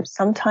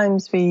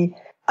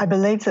I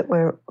believe that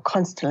we're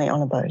constantly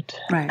on a boat,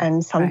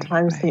 and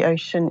sometimes the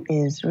ocean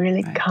is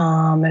really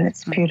calm and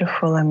it's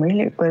beautiful and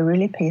we're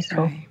really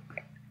peaceful.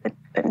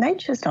 But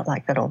nature's not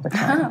like that all the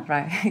time.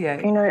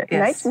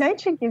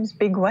 Nature gives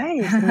big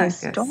waves and there's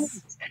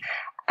storms,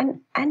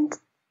 and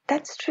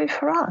that's true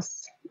for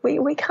us.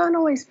 We can't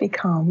always be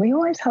calm. We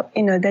always have,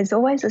 there's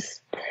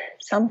always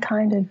some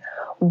kind of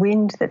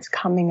wind that's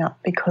coming up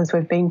because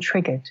we've been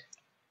triggered,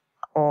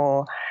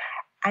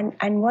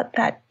 and what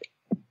that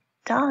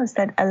does,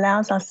 that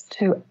allows us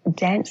to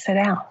dance it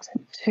out,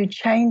 to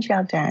change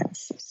our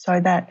dance, so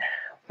that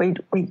we're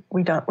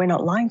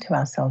not lying to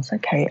ourselves.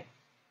 Okay,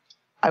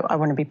 I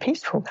want to be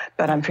peaceful,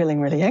 but I'm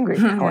feeling really angry.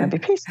 I want to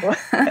be peaceful.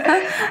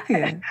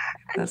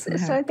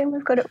 So then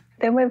we've got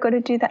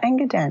to do the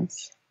anger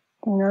dance.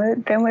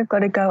 Then we've got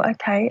to go,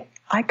 okay,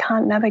 I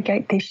can't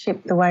navigate this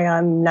ship the way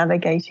I'm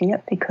navigating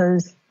it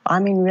because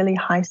I'm in really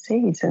high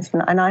seas,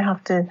 and I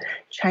have to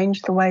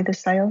change the way the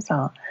sails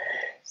are.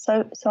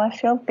 So I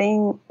feel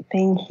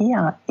being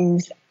here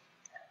is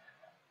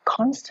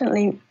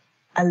constantly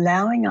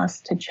allowing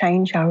us to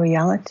change our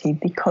reality,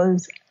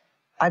 because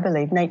I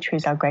believe nature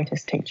is our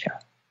greatest teacher.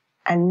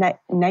 And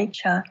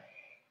nature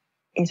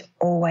is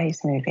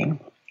always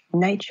moving.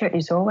 Nature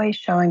is always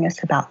showing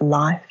us about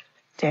life,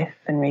 death,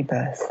 and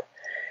rebirth.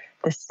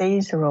 The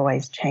seas are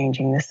always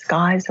changing. The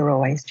skies are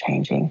always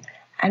changing.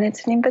 And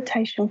it's an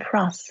invitation for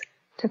us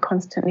to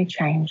constantly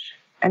change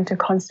and to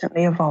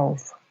constantly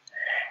evolve,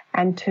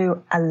 and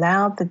to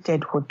allow the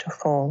dead wood to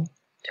fall,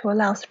 to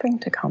allow spring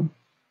to come,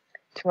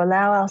 to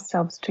allow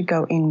ourselves to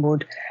go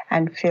inward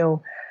and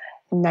feel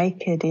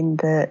naked in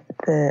the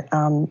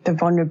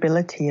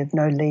vulnerability of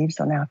no leaves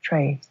on our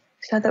tree,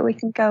 so that we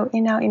can go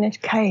in our inner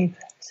cave,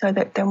 so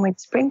that then when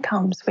spring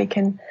comes, we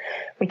can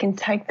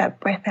take that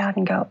breath out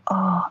and go,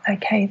 oh,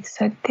 okay,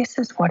 so this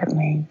is what it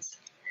means.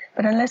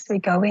 But unless we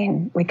go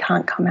in, we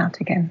can't come out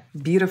again.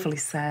 Beautifully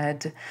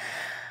said.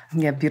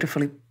 Yeah,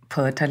 beautifully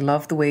put. I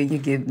love the way you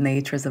give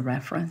nature as a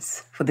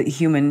reference for the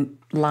human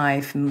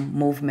life and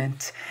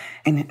movement,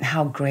 and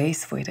how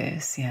graceful it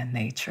is. Yeah,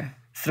 nature.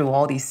 Through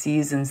all these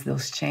seasons,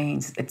 those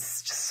changes,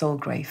 it's just so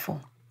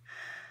grateful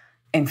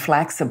and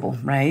flexible,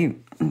 right,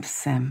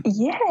 Sam?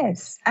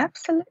 Yes,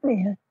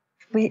 absolutely.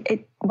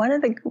 One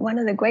of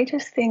the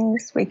greatest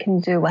things we can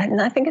do,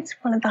 and I think it's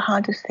one of the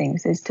hardest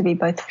things, is to be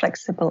both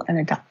flexible and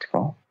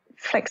adaptable.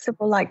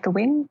 Flexible like the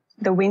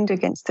wind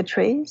against the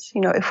trees.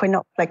 If we're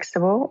not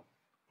flexible,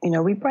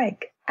 we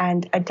break.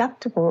 And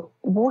adaptable,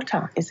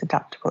 water is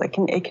adaptable.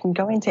 It can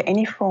go into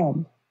any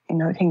form.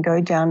 It can go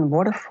down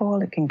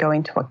waterfall, it can go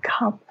into a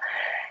cup.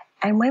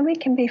 And when we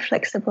can be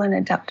flexible and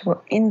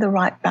adaptable in the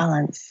right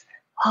balance,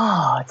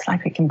 it's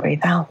like we can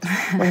breathe out.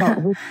 We're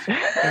not rich.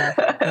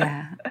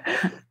 Yeah.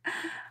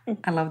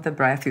 I love the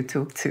breath you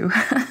took too,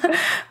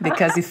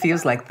 because it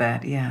feels like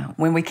that. Yeah.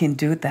 When we can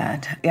do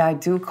that. Yeah, I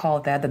do call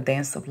that the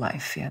dance of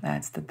life. Yeah,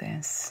 that's the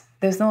dance.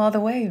 There's no other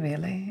way,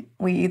 really.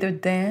 We either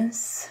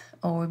dance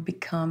or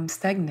become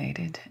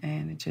stagnated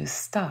and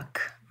just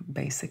stuck,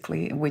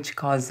 basically, which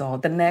causes all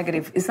the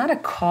negative. It's not a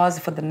cause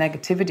for the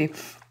negativity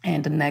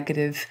and the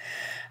negative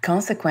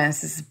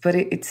consequences, but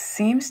it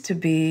seems to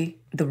be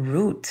the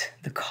root,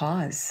 the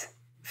cause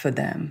for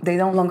them. They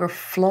no longer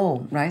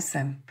flow, right,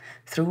 Sam,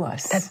 through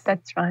us.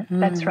 That's right.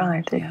 That's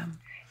right.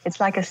 It's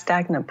like a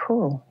stagnant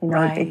pool.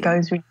 Right. It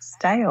goes really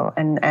stale,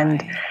 and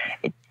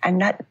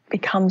that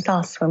becomes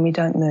us when we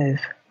don't move.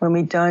 When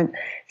we don't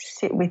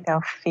sit with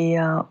our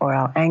fear or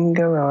our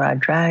anger or our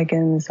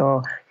dragons,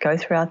 or go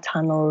through our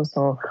tunnels,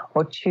 or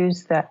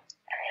choose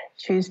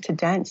to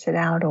dance it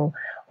out, or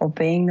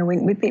being the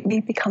wind,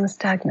 we become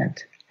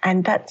stagnant.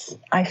 And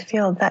I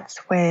feel that's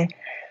where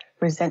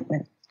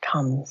resentment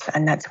comes,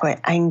 and that's where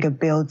anger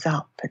builds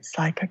up. It's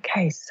like,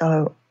 okay,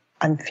 so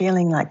I'm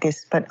feeling like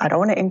this, but I don't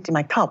want to empty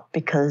my cup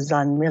because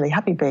I'm really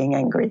happy being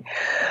angry.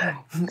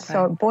 Okay.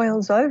 So it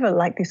boils over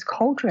like this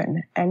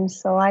cauldron. And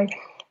so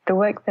the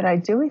work that I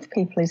do with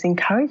people is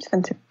encourage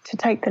them to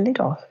take the lid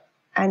off,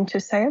 and to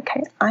say,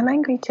 okay, I'm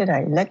angry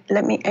today.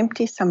 Let me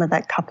empty some of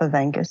that cup of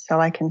anger so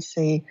I can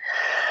see,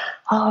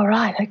 oh,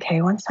 right,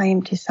 okay, once I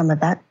empty some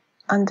of that,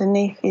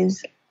 underneath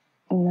is,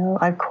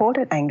 I've called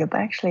it anger, but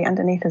actually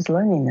underneath is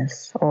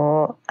loneliness,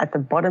 or at the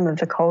bottom of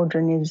the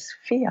cauldron is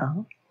fear.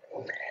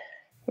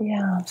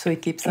 Yeah. So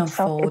it keeps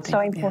unfolding. It's so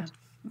important.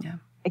 Yeah.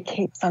 It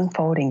keeps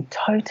unfolding,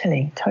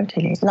 totally,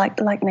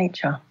 like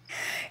nature.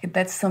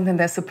 That's something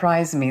that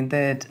surprised me,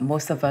 that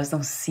most of us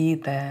don't see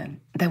that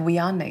we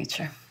are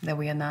nature, that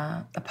we are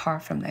not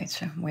apart from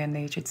nature. We are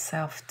nature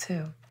itself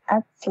too.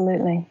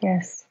 Absolutely,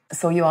 yes.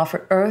 So you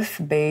offer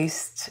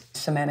earth-based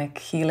shamanic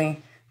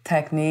healing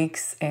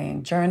techniques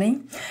and journey,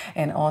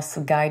 and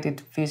also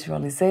guided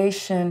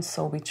visualization,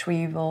 soul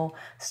retrieval,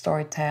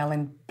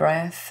 storytelling,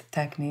 breath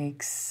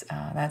techniques.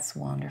 That's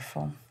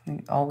wonderful.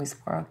 It always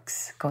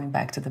works, going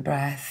back to the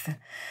breath.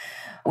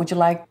 Would you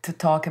like to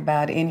talk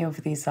about any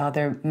of these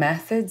other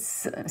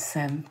methods,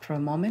 Sam, for a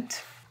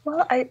moment?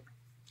 Well, I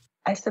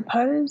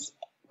suppose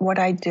what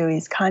I do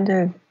is kind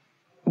of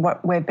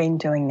what we've been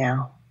doing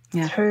now.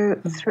 Yeah.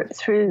 Through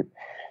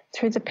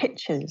the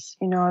pictures,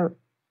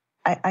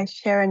 I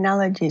share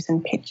analogies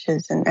and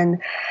pictures,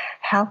 and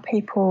how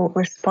people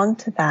respond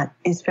to that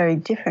is very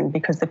different,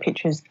 because the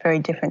picture is very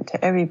different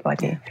to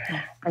everybody.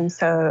 Yeah. And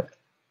so,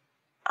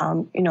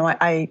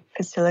 I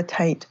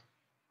facilitate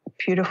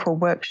beautiful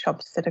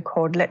workshops that are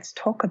called Let's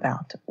Talk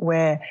About,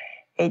 where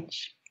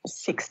each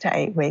 6 to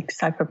 8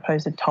 weeks I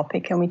propose a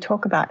topic and we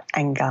talk about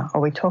anger,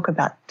 or we talk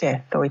about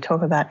death, or we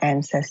talk about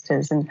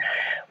ancestors, and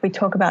we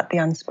talk about the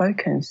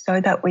unspoken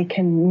so that we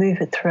can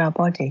move it through our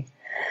body.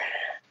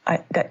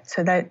 That's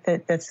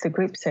the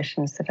group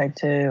sessions that I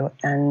do.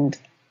 And,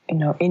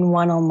 in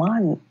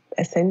one-on-one,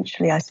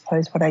 essentially, I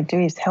suppose what I do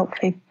is help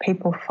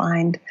people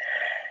find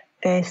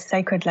their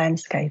sacred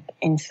landscape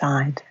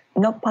inside,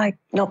 not by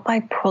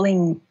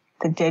pulling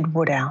the dead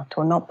wood out,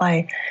 or not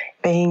by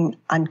being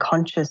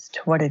unconscious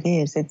to what it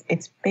is.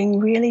 It's being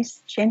really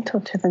gentle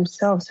to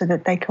themselves so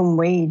that they can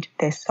weed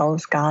their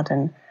soul's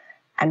garden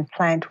and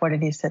plant what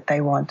it is that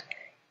they want.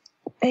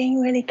 Being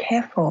really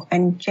careful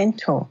and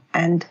gentle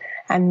and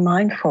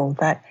mindful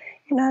that,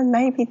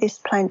 maybe this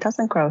plant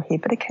doesn't grow here,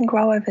 but it can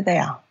grow over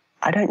there.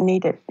 I don't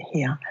need it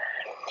here.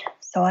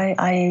 So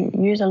I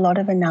use a lot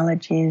of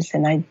analogies,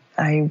 and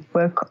I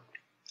work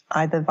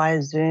either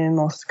via Zoom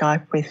or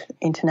Skype with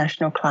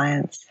international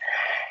clients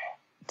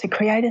to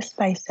create a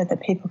space so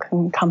that people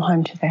can come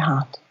home to their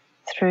heart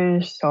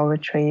through soul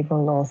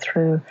retrieval or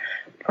through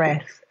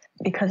breath,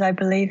 because I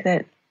believe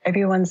that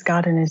everyone's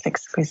garden is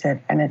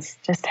exquisite, and it's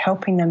just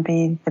helping them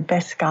be the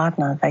best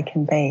gardener they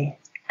can be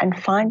and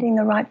finding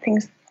the right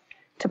things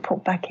to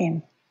put back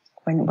in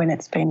when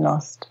it's been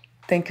lost.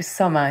 Thank you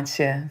so much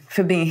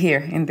for being here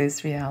in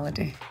this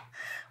reality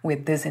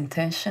with this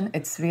intention.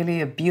 It's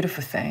really a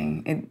beautiful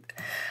thing.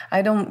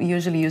 I don't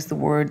usually use the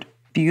word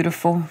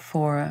beautiful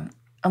for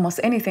almost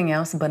anything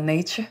else but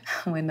nature,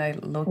 when I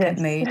look at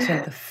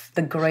nature,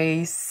 the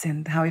grace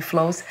and how it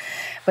flows.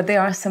 But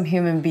there are some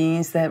human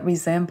beings that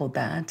resemble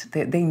that.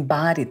 They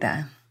embody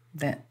that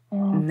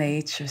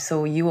nature.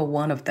 So you are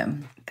one of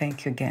them.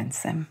 Thank you again,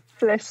 Sam.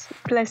 Bless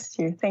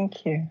you.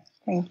 Thank you.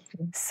 Thank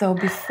you. So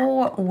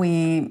before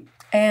we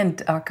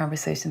end our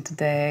conversation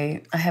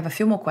today, I have a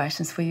few more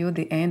questions for you,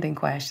 the ending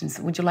questions.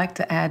 Would you like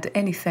to add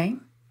anything?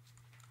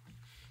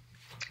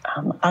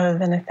 Other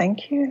than a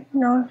thank you?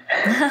 No.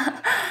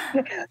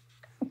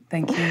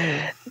 Thank you.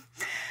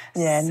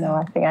 Yeah, no,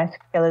 I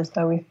feel as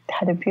though we've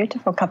had a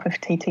beautiful cup of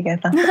tea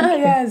together.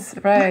 Yes,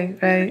 right.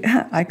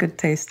 I could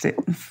taste it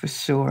for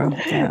sure.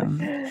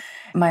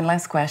 My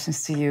last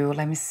questions to you,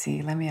 let me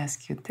see. Let me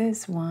ask you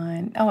this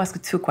one. I'll ask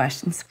you 2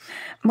 questions.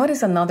 What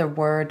is another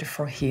word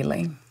for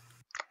healing?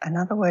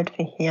 Another word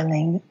for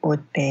healing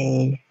would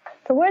be,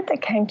 the word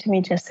that came to me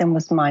just then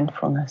was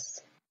mindfulness.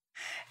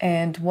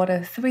 And what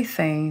are 3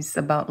 things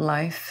about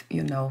life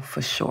you know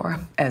for sure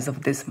as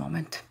of this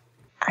moment?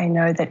 I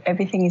know that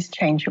everything is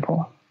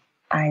changeable.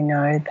 I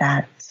know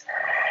that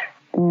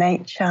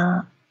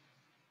nature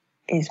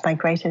is my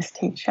greatest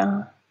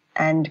teacher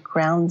and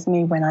grounds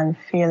me when I'm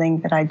feeling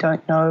that I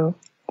don't know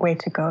where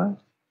to go.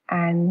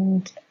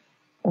 And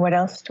what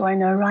else do I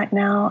know right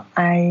now?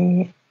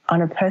 On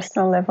a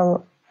personal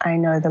level, I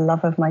know the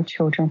love of my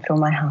children fill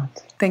my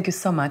heart. Thank you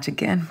so much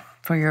again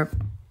for your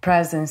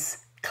presence,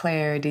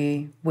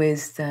 clarity,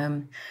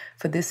 wisdom,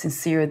 for this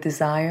sincere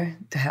desire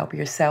to help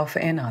yourself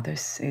and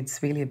others.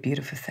 It's really a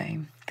beautiful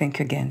thing. Thank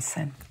you again,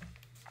 Sam.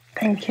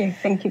 Thank you.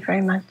 Thank you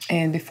very much.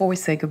 And before we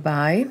say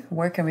goodbye,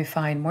 where can we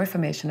find more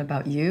information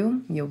about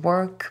you, your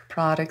work,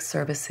 products,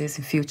 services,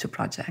 and future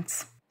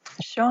projects?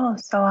 Sure.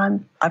 So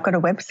I've got a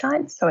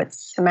website. So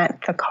it's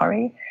Samantha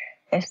Corrie,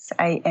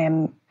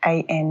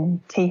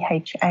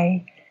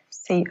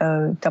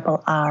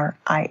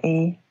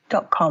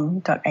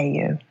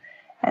 SamanthaCorrie.com.au.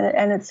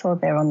 And it's all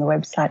there on the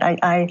website.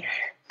 I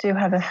do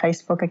have a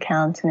Facebook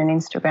account and an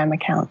Instagram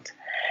account.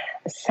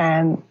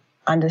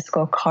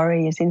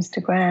 Sam_Corrie is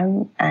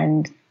Instagram,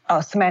 and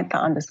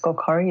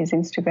Samantha_Corrie is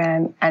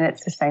Instagram, and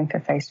it's the same for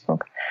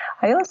Facebook.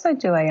 I also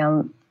do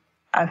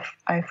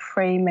a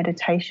free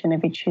meditation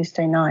every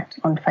Tuesday night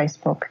on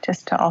Facebook,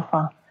 just to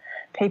offer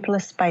people a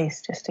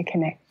space just to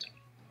connect.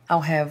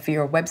 I'll have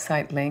your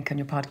website link on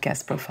your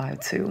podcast profile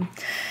too.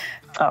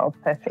 Oh,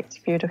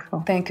 perfect.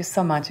 Beautiful. Thank you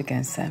so much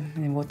again, Sam,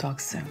 and we'll talk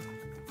soon.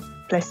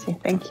 Bless you.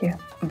 Thank you.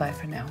 Bye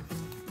for now.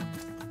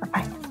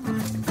 Bye-bye.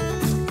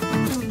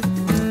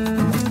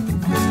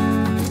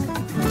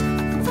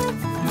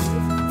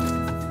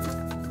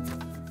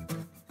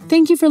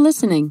 Thank you for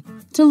listening.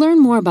 To learn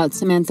more about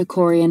Samantha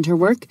Corrie and her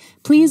work,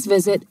 please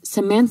visit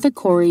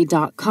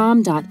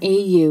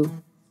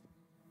samanthacorrie.com.au.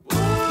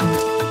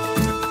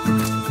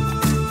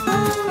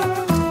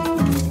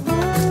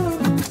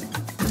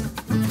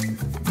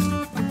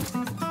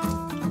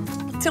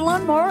 To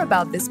learn more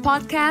about this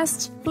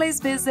podcast, please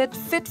visit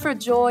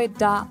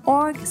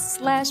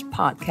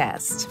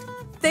fitforjoy.org/podcast.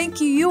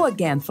 Thank you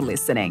again for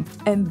listening,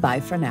 and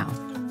bye for now.